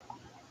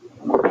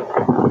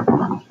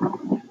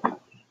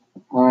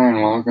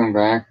welcome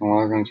back and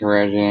welcome to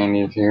Reggie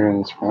Andy's Here to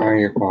Inspire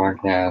You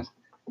podcast.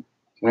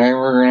 Today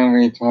we're going to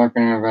be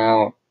talking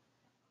about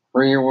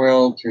free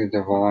will to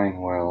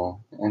divine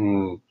will.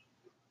 And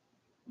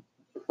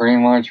pretty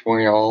much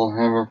we all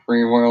have a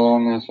free will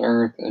on this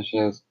earth. It's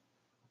just,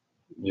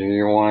 do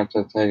you want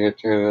to take it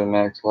to the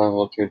next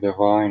level to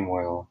divine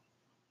will?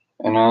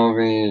 And I'll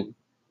be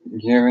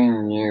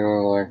giving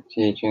you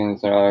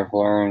teachings that I've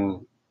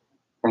learned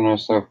from the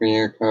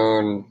Sophia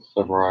Code,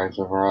 surprise,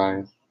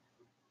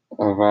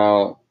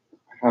 about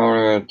how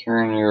to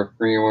turn your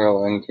free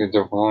will into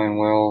divine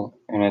will,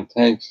 and it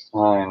takes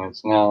time.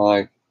 It's not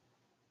like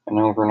an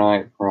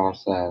overnight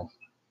process.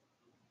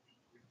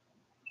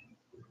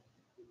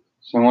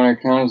 So when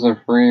it comes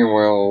to free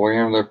will, we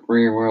have the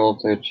free will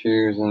to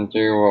choose and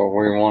do what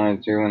we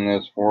want to do in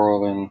this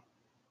world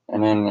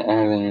and in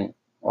any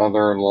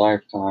other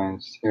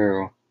lifetimes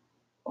too,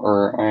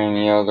 or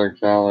any other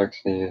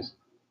galaxies,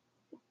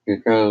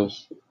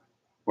 because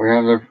we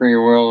have the free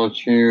will to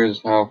choose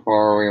how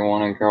far we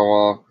want to go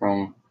off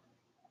from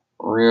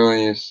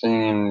really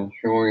seeing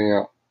who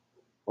we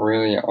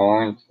really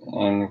aren't,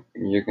 and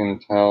you can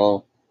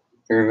tell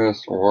through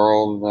this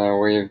world that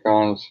we've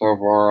gone so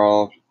far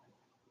off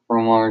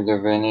from our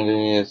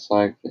divinity. It's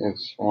like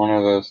it's one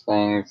of those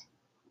things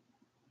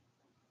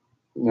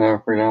that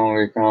if we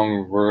don't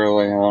become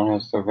brutally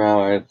honest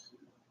about it,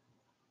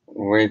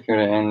 we could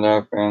end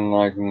up in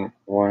like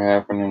what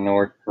happened in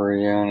North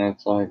Korea, and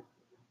it's like,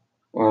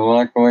 well,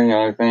 luckily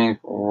I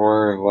think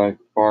we're like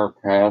far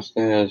past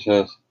it. It's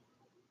just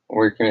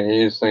we could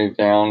easily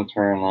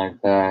downturn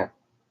like that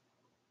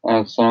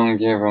at some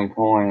given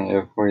point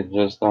if we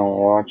just don't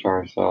watch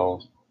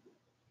ourselves.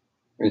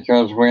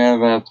 Because we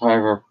have that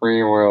type of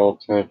free will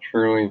to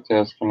truly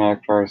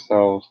disconnect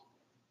ourselves,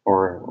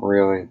 or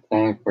really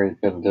think we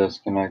could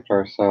disconnect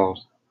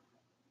ourselves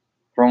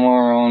from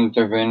our own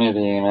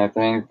divinity, and I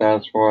think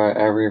that's what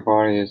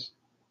everybody's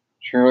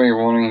truly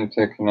wanting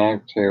to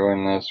connect to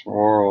in this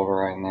world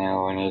right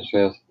now, and it's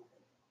just,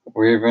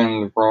 we've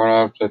been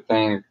brought up to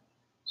think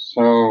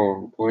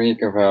so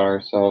bleak about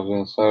ourselves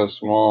and so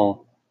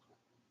small.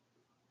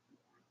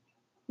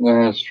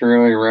 Then it's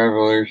truly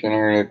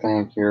revolutionary to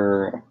think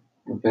you're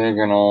big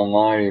and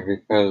almighty,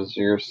 because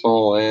your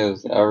soul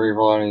is,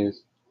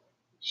 everybody's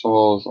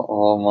soul is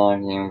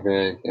almighty and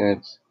big.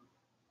 It's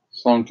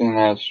something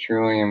that's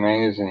truly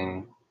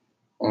amazing,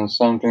 and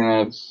something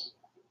that's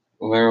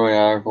literally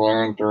I've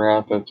learned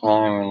throughout the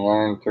time and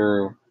learned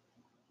through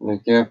the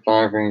gift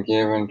I've been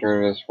given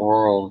through this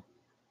world.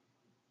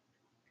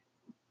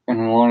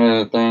 And one of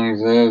the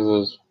things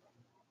is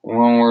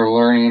when we're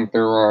learning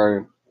through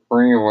our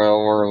free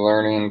will, we're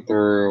learning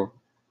through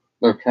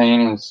the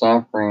pain and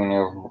suffering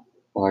of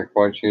like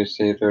what you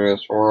see through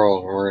this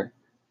world,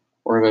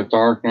 where the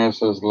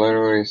darkness is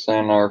literally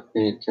setting our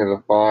feet to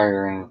the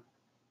fire, and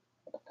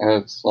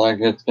it's like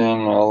it's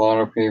getting a lot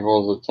of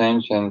people's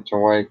attention to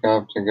wake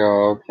up to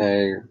go,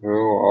 okay, who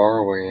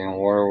are we and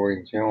what are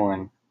we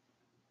doing?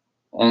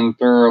 And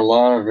through a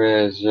lot of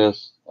it is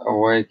just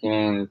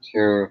awakening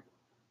to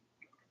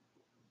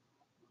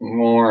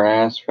more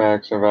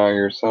aspects about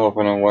yourself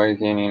and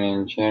awakening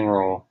in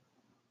general,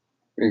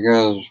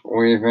 because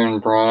we've been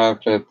brought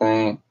up to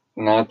think,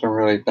 not to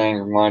really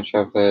think much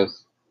of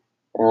this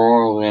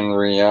world in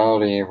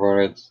reality, but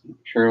it's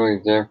truly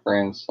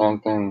different.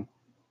 Something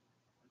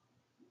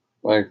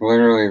like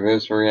literally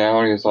this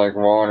reality is like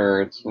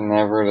water. It's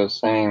never the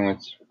same.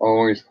 It's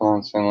always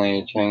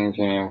constantly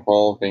changing and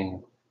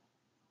evolving.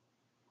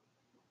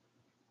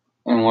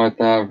 And with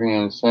that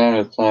being said,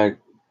 it's like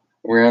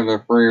we have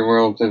the free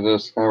will to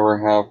discover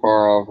how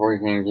far off we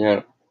can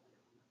get.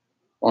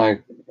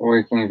 Like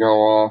we can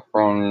go off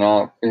from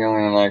not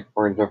feeling like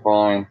we're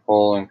divine,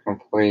 full, and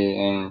complete.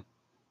 And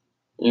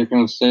you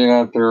can see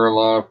that through a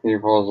lot of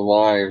people's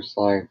lives.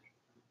 Like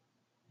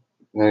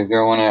they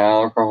go into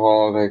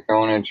alcohol, they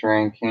go into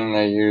drinking,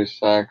 they use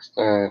sex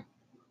to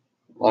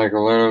like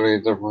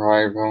literally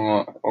deprive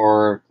them,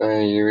 or if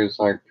they use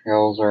like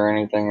pills or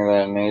anything of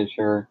that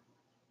nature.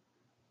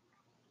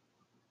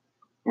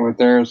 But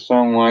there's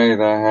some way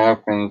that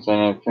happens,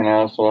 and it can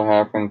also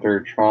happen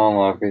through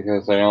trauma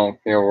because they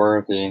don't feel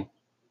worthy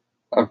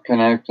of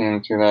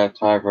connecting to that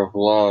type of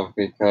love,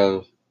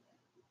 because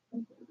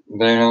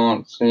they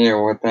don't see it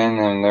within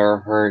them. They're a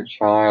hurt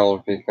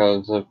child,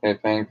 because if they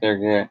think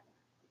they're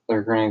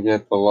gonna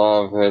get the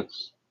love,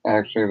 it's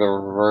actually the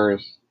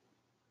reverse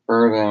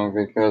for them,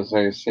 because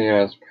they see it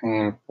as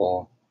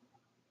painful.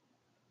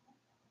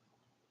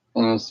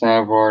 And the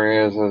sad part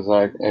is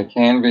like it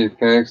can be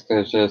fixed.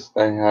 It's just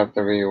they have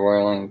to be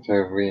willing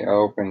to be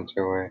open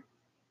to it,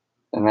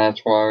 and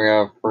that's why we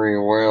have free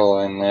will,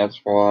 and that's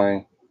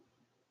why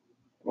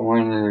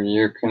when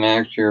you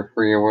connect your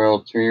free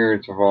will to your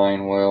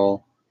divine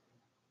will,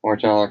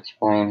 which I'll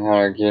explain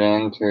how to get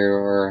into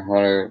or how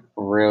to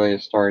really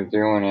start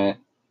doing it,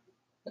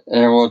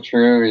 it will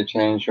truly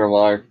change your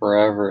life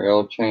forever.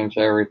 It'll change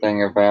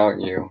everything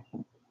about you,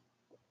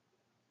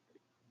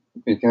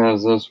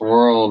 because this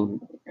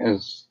world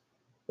is,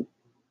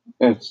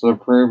 it's the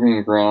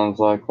proving grounds,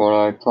 like what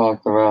I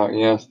talked about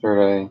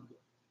yesterday.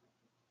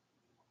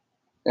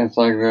 it's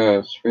like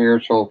the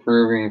spiritual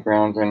proving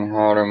grounds in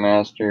how to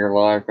master your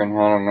life and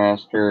how to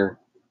master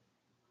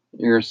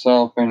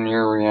yourself and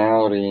your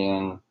reality.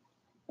 And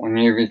when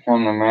you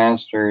become the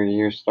master,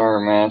 you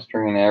start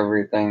mastering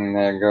everything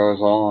that goes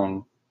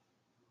on.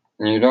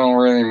 You don't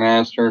really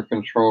master or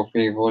control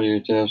people, you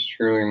just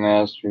truly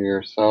master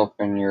yourself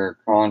and your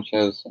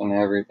conscious and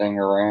everything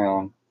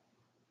around.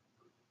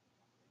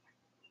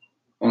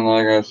 And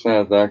like I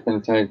said, that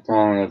can take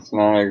time. It's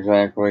not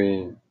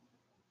exactly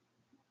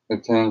a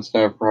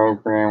 10-step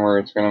program where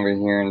it's going to be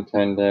here in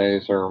 10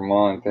 days or a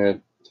month.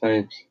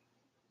 Takes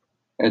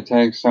it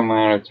takes some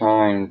amount of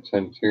time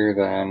to do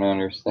that and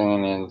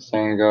understand it. And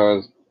same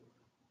goes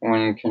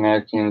when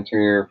connecting to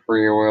your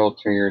free will,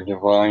 to your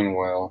divine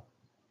will.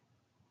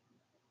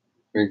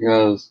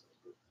 Because,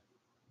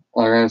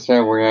 like I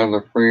said, we have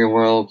the free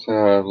will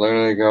to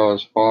literally go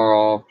as far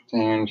off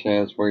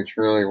tangent as we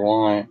truly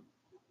want.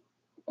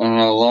 And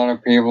a lot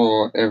of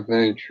people, if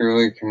they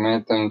truly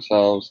commit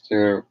themselves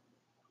to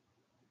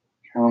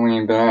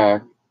coming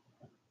back,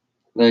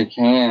 they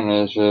can.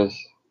 It's just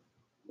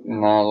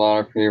not a lot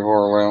of people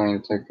are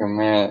willing to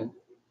commit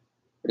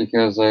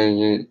because they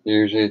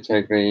usually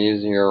take the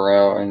easier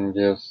route and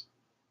just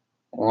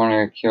want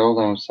to kill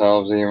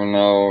themselves, even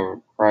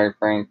though, quite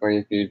frankly,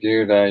 if you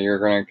do that, you're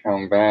going to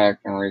come back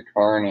and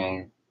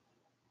reincarnate.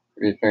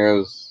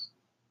 Because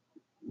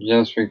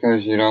just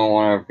because you don't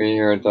want to be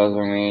here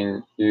doesn't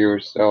mean you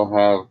still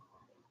have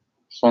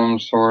some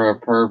sort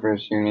of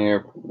purpose you need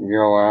to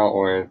go out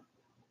with.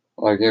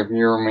 Like if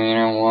you're a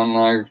man in one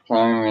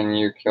lifetime and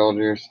you killed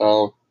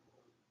yourself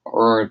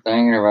or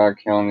thinking about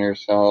killing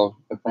yourself,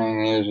 the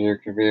thing is you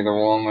could be the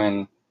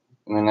woman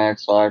in the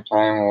next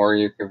lifetime or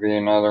you could be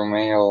another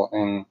male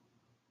and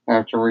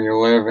have to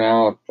relive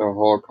out the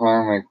whole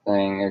karmic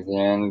thing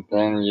again.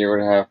 Then you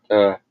would have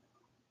to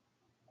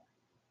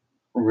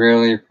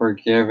really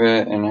forgive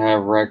it and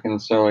have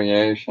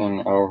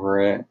reconciliation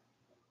over it.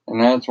 And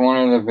that's one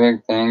of the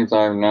big things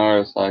I've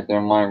noticed. Like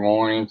in my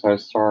mornings, I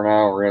start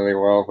out really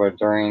well, but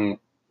during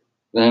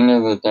the end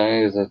of the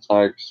days, it's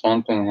like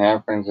something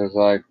happens. It's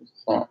like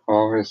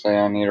obviously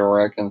I need to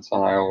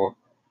reconcile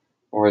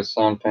with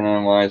something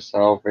in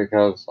myself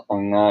because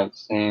I'm not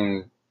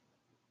seeing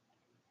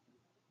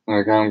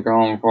like I'm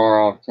going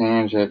far off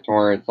tangent to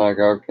where it's like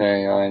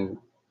okay, I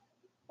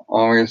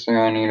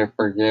need to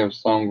forgive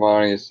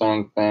somebody,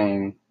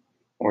 something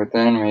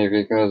within me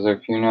because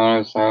if you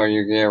notice how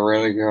you get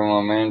really good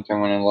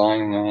momentum and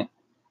alignment,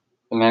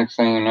 the next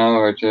thing you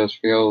know, it just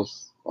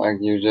feels like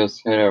you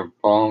just hit a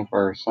bump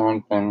or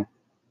something.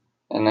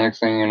 And next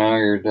thing you know,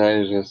 your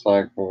day is just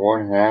like,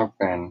 what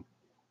happened?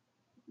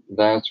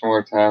 That's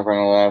what's happened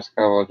the last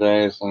couple of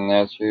days, and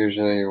that's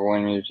usually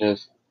when you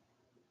just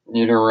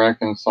need to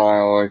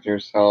reconcile with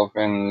yourself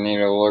and need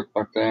to look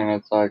within.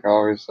 It's like,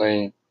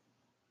 obviously,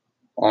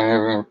 I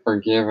haven't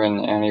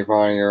forgiven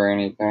anybody or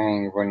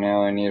anything, but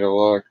now I need to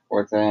look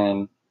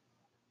within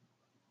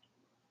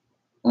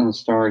and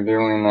start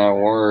doing that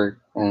work.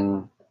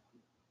 And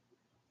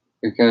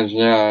because,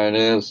 yeah, it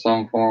is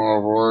some form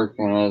of work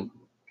and it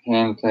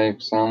can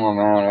take some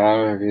amount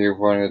out of you,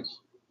 but it's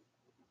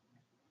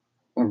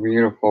a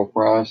beautiful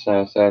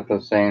process at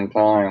the same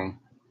time.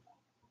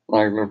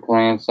 Like the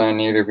plants that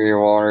need to be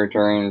watered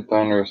during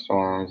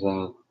thunderstorms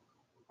and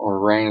or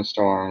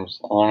rainstorms.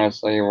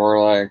 Honestly,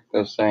 we're like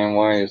the same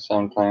way.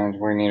 Sometimes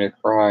we need to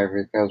cry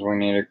because we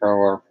need to grow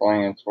our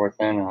plants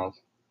within us.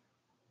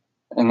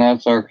 And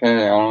that's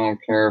okay. I don't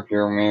care if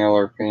you're male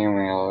or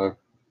female.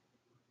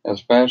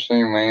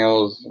 Especially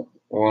males,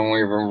 when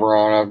we've been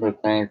brought up to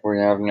think we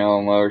have no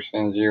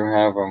emotions, you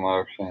have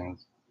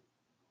emotions.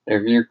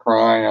 If you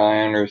cry,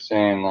 I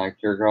understand, like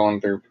you're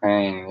going through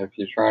pain. If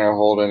you try to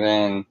hold it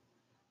in,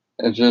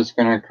 it's just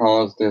going to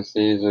cause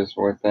diseases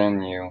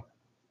within you.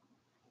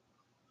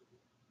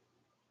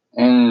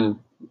 And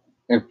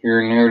if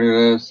you're new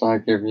to this,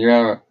 like if you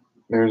have,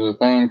 there's a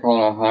thing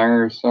called a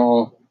higher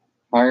self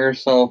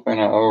and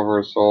an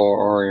oversoul,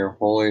 or your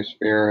Holy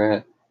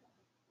Spirit,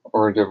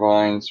 or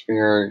divine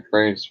spirit,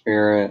 great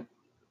spirit.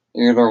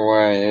 Either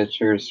way, it's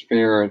your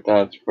spirit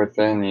that's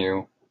within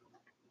you.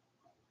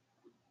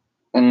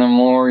 And the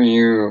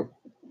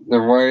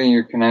way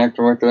you connect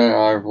with it,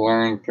 I've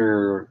learned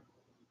through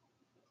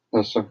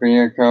the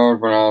Sophia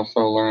Code, but I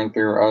also learned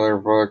through other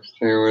books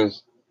too,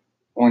 is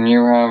when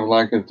you have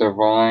like a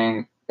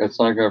divine, it's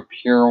like a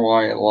pure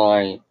white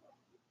light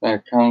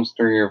that comes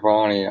through your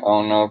body. I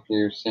don't know if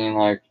you've seen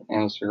like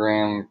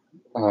Instagram,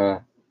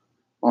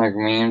 like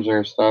memes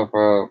or stuff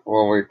of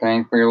what we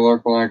think we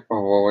look like,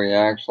 but what we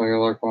actually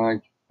look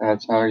like.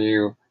 That's how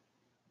you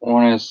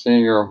want to see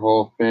your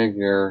whole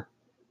figure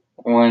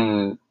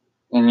when,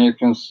 and you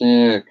can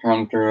see it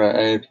come through the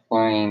eighth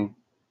plane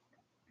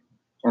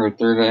or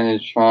through the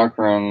eighth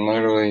chakra and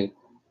literally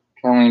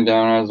coming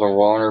down as a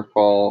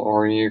waterfall,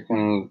 or you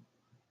can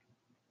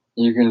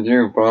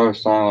do both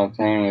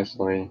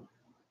simultaneously.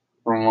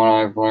 From what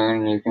I've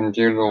learned, you can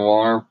do the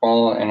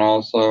waterfall and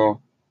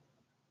also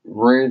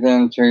breathe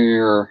into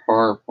your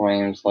heart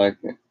flames. Like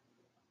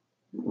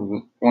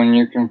when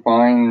you can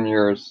find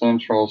your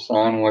central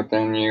sun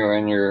within you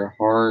and your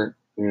heart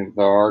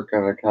the Ark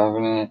of the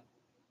Covenant.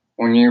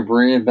 When you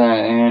breathe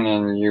that in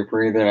and you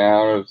breathe it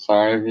out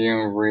outside of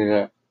you and breathe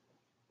it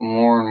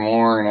more and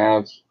more and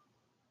out,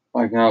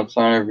 like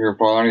outside of your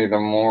body, the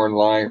more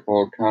light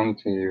will come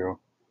to you.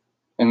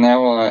 And that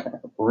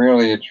will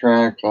really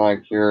attract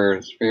like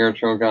your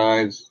spiritual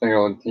guides. They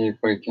will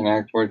deeply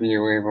connect with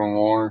you even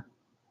more.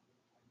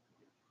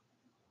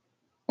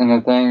 And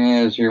the thing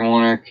is, you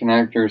want to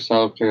connect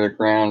yourself to the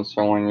ground.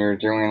 So when you're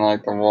doing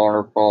like the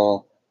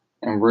waterfall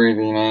and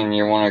breathing in,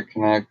 you want to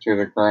connect to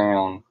the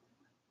ground.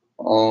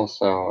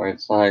 Also,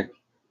 it's like,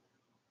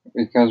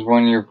 because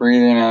when you're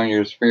breathing out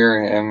your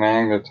spirit, it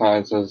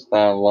magnetizes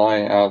that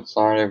light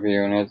outside of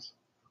you, and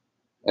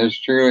it's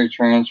truly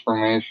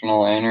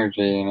transformational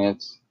energy, and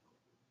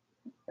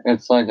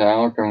it's like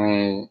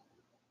alchemy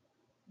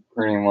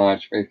pretty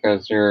much,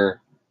 because you're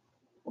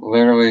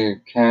literally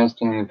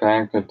casting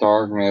back the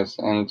darkness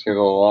into the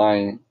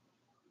light,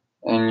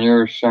 and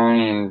you're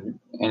shining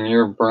and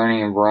you're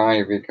burning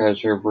bright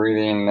because you're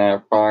breathing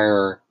that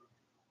fire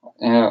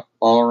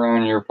all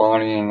around your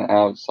body and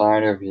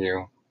outside of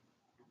you,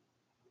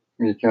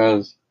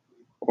 because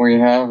we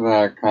have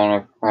that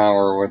kind of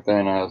power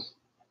within us.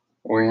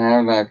 We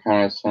have that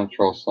kind of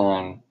central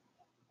sun.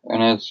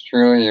 And it's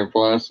truly a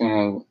blessing,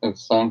 and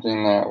it's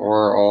something that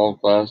we're all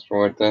blessed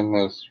with in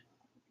this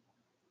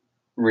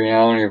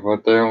reality,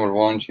 but they would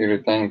want you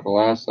to think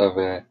less of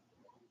it.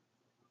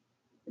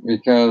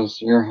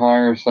 Because your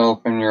higher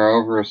self and your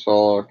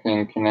oversoul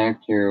can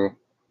connect you.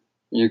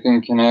 You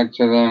can connect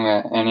to them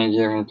at any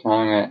given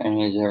time, at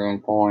any given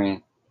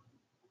point,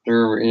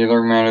 through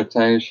either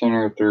meditation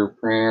or through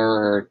prayer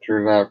or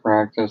through that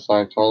practice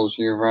I told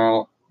you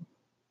about.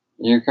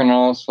 You can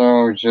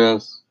also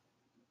just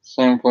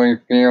simply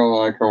feel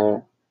like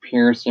a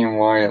piercing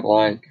white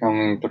light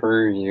coming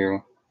through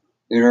you,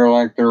 either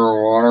like through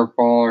a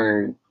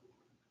waterfall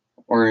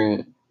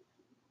or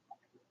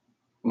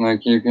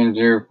like you can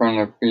do from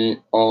the feet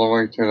all the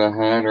way to the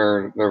head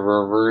or the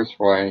reverse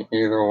way.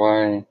 Either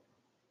way,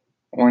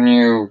 when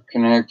you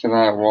connect to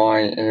that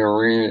white, it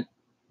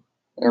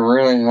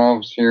really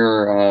helps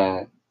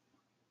your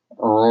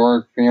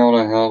auroric field.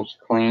 It helps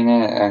clean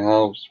it. It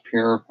helps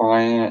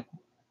purify it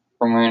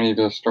from any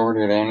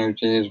distorted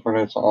energies, but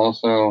it's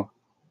also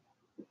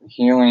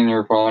healing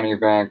your body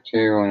back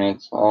too, and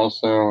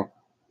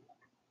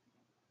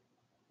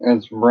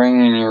it's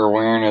bringing your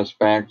awareness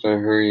back to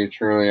who you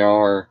truly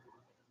are.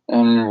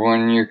 And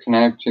when you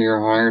connect to your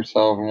higher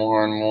self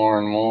more and more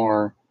and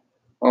more,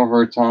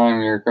 over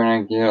time you're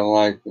gonna get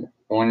like,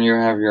 when you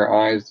have your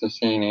eyes to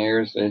see and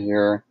ears to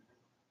hear.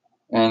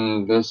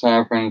 And this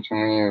happened to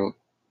me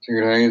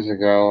 2 days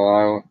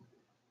ago.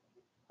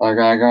 I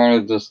got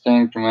a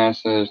distinct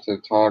message to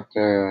talk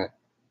to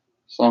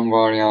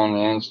somebody on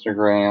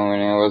Instagram,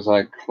 and it was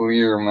like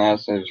clear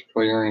message,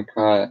 clear and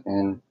cut,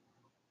 and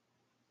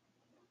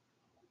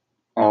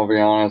I'll be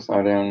honest,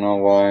 I didn't know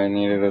why I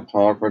needed to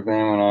talk with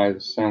them, and I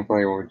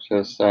simply would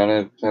just said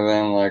it to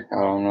them, like,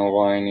 I don't know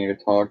why I need to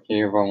talk to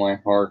you, but my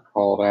heart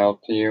called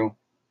out to you.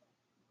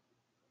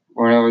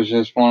 But it was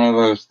just one of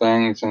those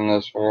things in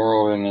this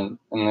world and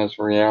in this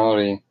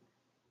reality.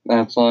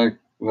 That's like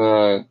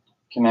the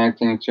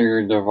connecting to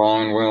your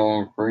divine will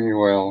and free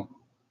will.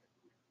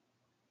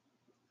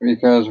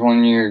 Because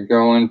when you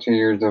go into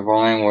your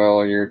divine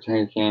will, you're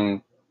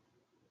taking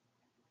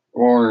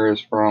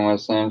orders from,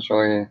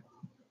 essentially,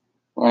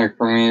 like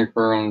for me,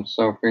 from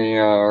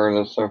Sophia or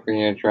the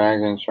Sophia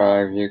Dragon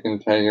Tribe. You can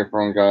take it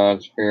from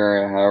God's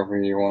Spirit,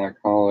 however you want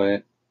to call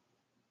it.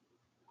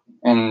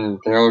 And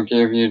they'll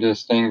give you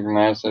distinct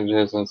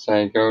messages and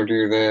say, go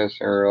do this,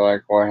 or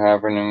like what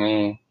happened to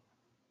me.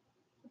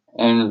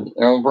 And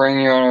it'll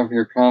bring you out of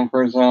your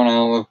comfort zone. I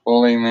will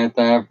fully admit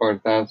that,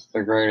 but that's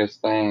the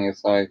greatest thing.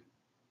 It's like,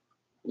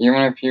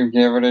 even if you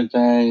give it a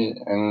day,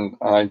 and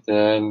I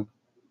did,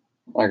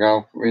 like,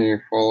 I'll be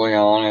fully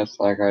honest,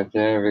 like I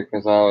did,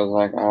 because I was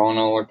like, I don't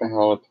know what the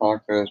hell to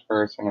talk to this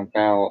person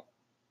about.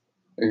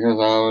 Because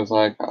I was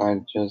like,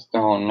 I just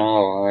don't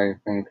know.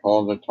 I've been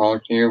called to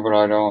talk to you, but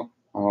I don't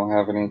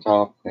have any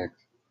topics.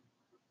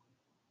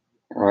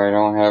 Or I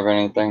don't have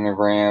anything to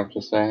bring up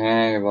to say,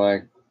 hey,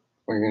 like,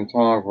 we can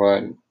talk,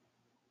 but,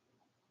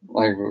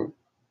 like,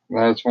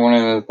 that's one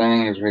of the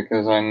things,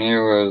 because I knew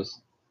it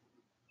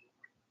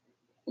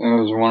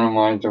was one of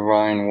my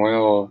divine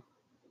will.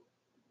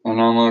 And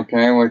I'm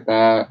okay with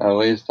that. At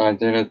least I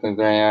did it the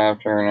day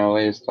after, and at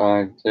least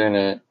I did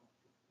it.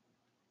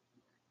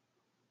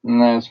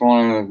 And that's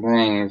one of the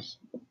things.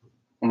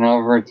 And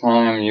over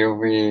time,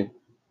 you'll be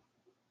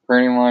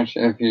pretty much,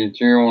 if you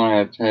do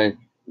want to take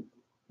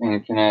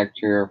and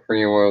connect your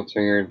free will to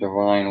your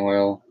divine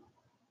will,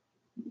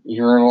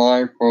 your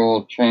life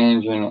will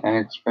change in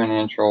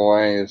exponential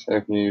ways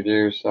if you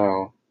do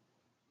so.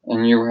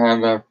 And you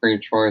have that free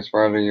choice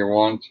whether you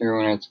want to,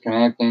 and it's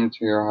connecting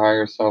to your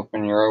higher self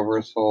and your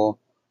oversoul,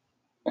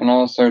 and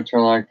also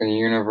to like the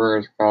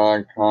universe,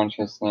 God,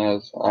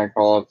 consciousness. I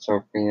call it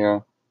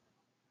Sophia.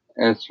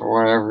 It's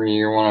whatever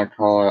you want to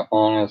call it,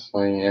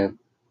 honestly. It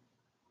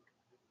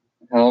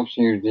helps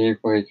you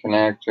deeply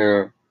connect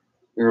to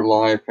your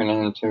life and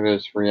into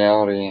this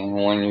reality. And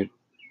when you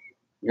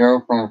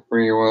go from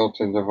free will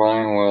to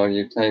divine will,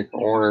 you take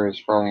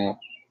orders from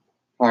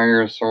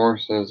higher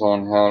sources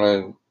on how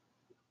to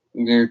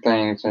do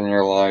things in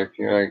your life.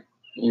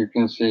 You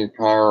can see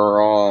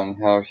Kyra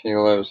on how she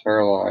lives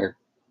her life.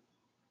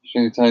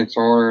 She takes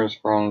orders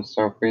from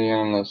Sophia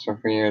and the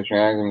Sophia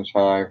Dragon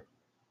tribe,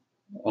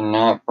 and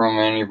not from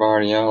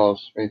anybody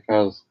else,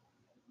 because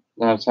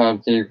that's how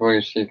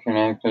deeply she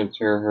connected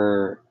to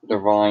her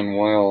divine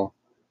will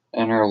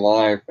in her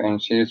life,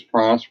 and she's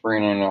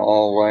prospering in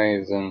all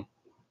ways, and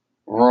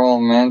we're all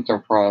meant to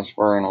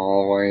prosper in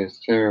all ways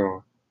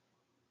too.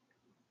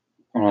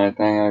 And I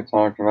think I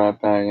talked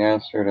about that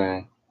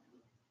yesterday.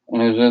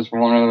 And it's just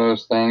one of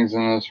those things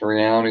in this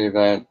reality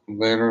that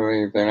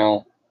literally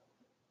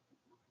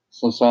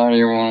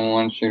society won't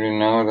want you to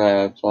know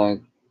that. It's like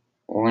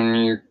when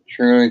you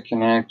truly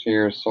connect to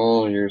your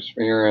soul, your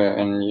spirit,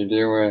 and you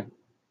do it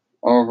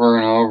over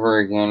and over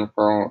again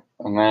for an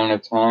amount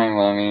of time,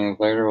 I mean,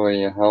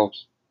 literally it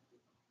helps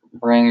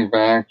bring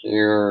back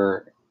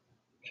your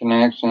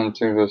connection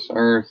to this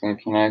earth and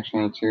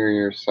connection to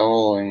your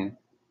soul, and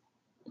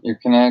you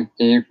connect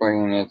deeply,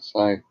 and it's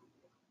like,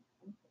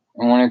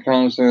 and when it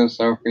comes to the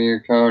Sophia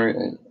code,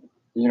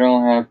 you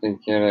don't have to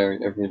get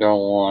it if you don't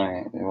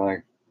want it.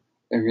 Like,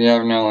 if you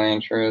have no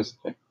interest,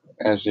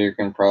 as you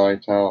can probably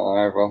tell,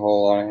 I have a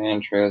whole lot of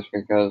interest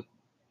because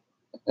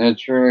it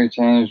truly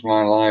changed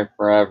my life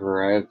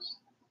forever. It's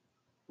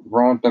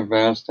brought the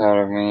best out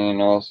of me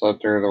and also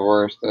through the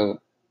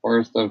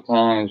worst of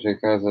times,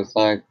 because it's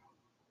like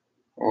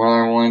what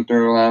I went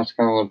through the last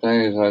couple of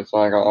days, it's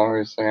like I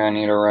always say I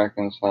need to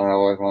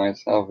reconcile with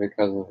myself,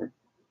 because the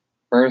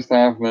first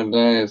half of the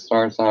day it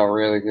starts out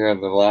really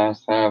good. The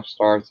last half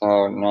starts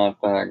out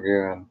not that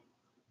good.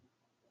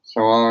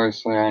 So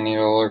obviously I need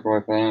to look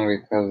within,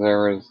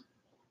 because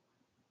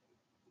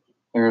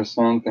there's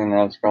something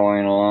that's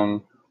going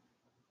on,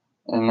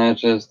 and that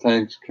just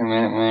takes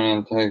commitment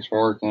and takes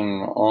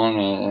working on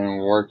it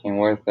and working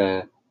with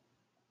it,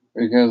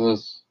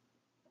 because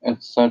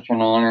it's such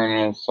an honor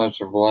and it's such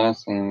a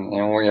blessing,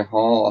 and we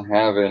all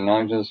have it,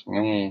 not just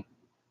me.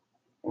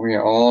 We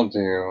all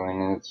do,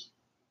 and it's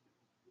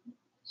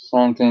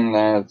something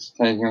that's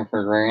taken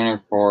for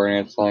granted for,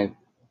 and it's like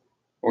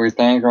we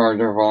think our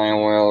divine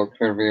will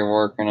could be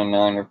working a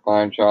 9 to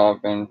 5 job,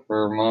 and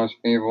for most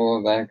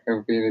people that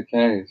could be the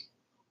case.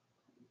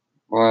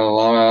 But a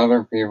lot of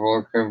other people,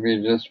 it could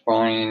be just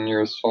finding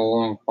your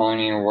soul and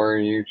finding where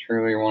you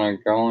truly want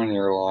to go in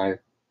your life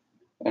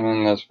and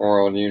in this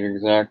world. You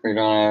exactly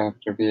don't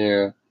have to be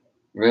a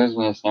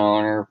business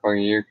owner, but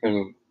you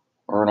could,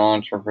 or an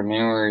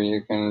entrepreneur,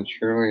 you can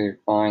truly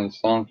find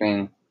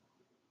something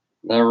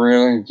that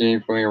really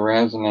deeply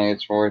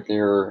resonates with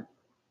your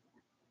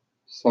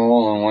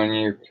soul. And when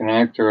you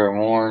connect to it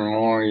more and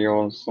more,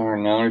 you'll start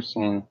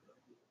noticing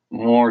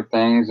more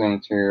things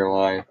into your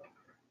life.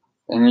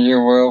 And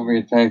you will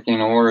be taking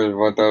orders,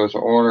 but those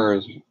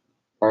orders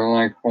are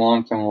like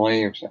quantum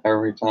leaps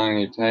every time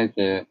you take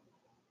it.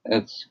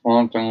 It's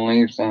quantum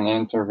leaps and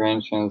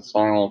interventions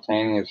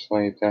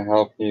simultaneously to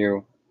help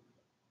you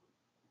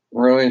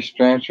really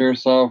stretch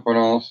yourself, but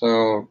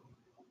also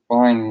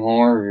find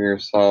more of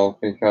yourself.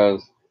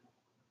 Because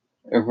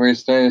if we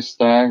stay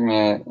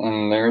stagnant,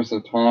 and there's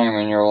a time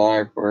in your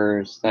life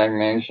where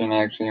stagnation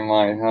actually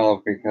might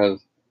help,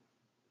 because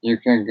you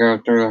can go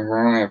through the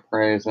hermit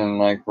phase and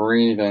like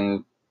read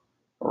and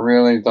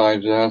really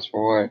digest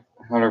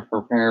how to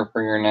prepare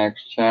for your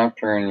next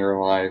chapter in your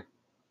life.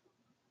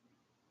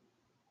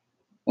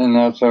 And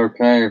that's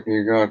okay if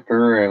you go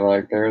through it.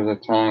 Like, there's a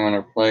time and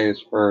a place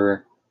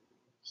for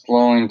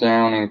slowing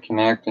down and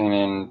connecting,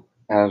 and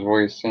as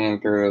we've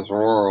seen through this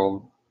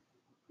world,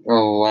 the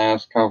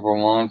last couple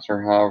months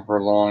or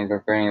however long,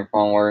 depending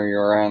upon where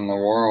you're at in the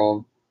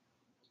world,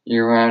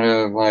 you had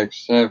to like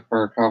sit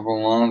for a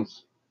couple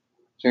months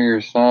to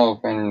yourself,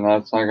 and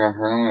that's like a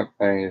hermit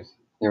phase.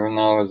 Even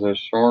though it was a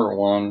short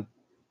one,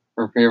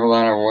 for people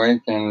that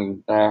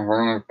awaken, that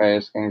hermit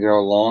phase can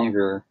go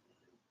longer,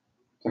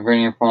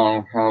 depending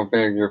upon how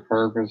big your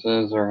purpose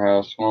is or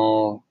how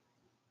small.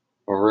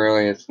 But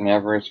really, it's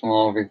never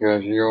small,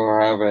 because you'll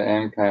have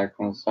an impact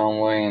in some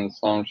way, in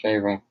some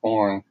shape and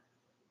form,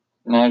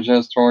 not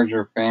just towards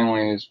your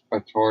families,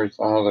 but towards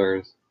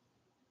others.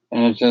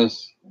 And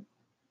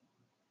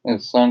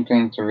it's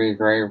something to be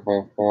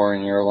grateful for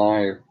in your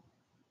life.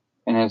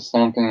 And it's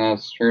something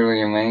that's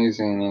truly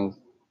amazing,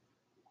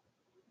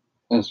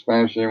 and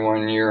especially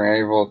when you're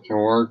able to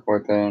work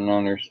with it and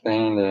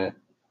understand it.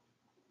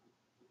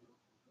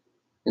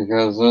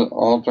 Because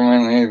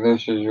ultimately,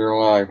 this is your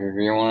life. If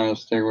you want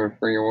to stick with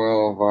free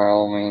will, by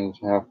all means,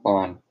 have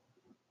fun.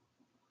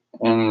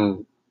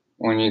 And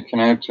when you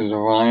connect to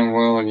divine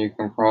will, you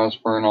can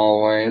prosper in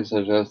all ways.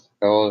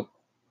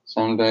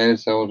 Some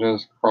days it'll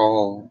just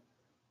crawl.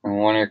 And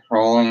when it's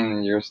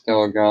crawling, you're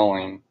still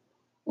going.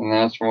 And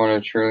that's what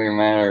it truly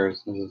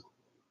matters. Is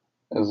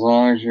as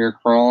long as you're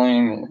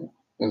crawling,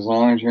 as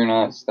long as you're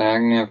not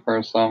stagnant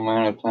for some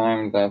amount of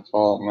time, that's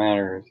all that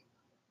matters.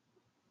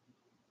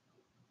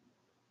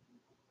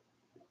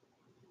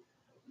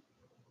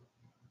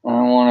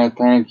 want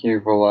to thank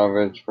you,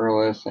 beloveds,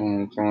 for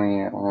listening to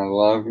me. I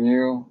love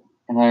you,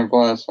 and I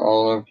bless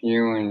all of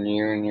you and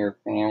your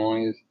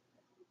families.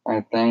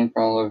 I thank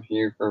all of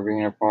you for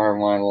being a part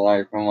of my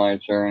life and my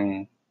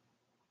journey.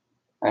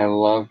 I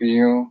love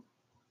you,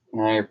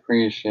 and I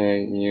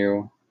appreciate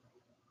you.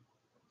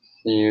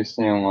 See you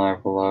soon, my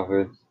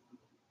beloveds.